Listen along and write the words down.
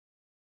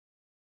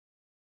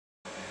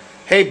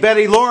Hey,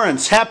 Betty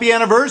Lawrence, happy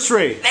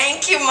anniversary.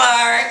 Thank you,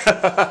 Mark.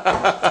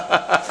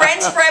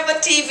 Friends Forever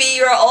TV,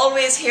 you're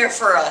always here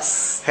for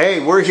us.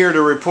 Hey, we're here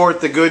to report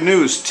the good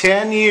news.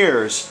 10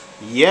 years,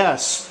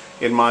 yes,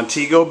 in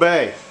Montego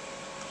Bay.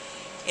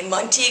 In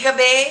Montego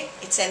Bay,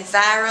 its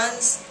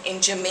environs,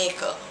 in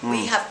Jamaica,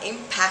 we have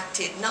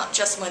impacted not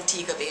just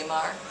Montego Bay,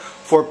 Mark.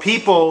 For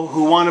people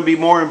who want to be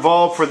more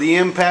involved for the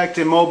impact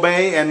in Mo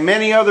Bay and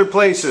many other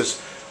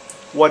places,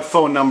 what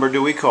phone number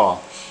do we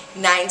call?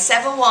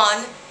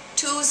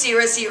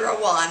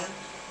 971-2001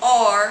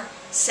 or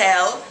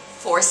cell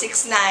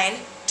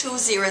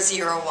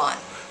 469-2001.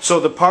 So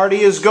the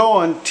party is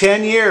going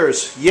 10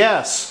 years,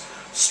 yes,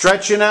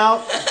 stretching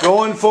out,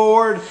 going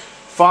forward,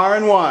 far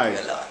and wide.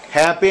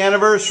 Happy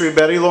anniversary,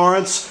 Betty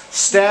Lawrence,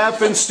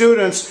 staff and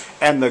students,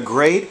 and the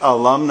great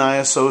Alumni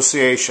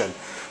Association.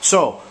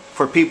 So,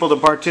 for people to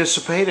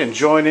participate and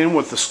join in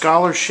with the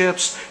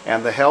scholarships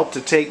and the help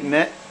to take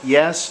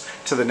yes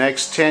to the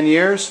next 10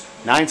 years,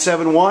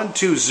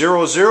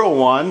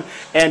 971-2001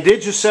 and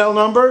Digicel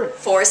number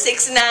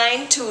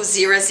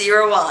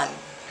 469-2001.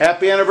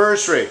 Happy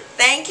anniversary.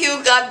 Thank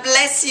you. God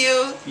bless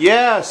you.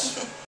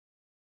 Yes.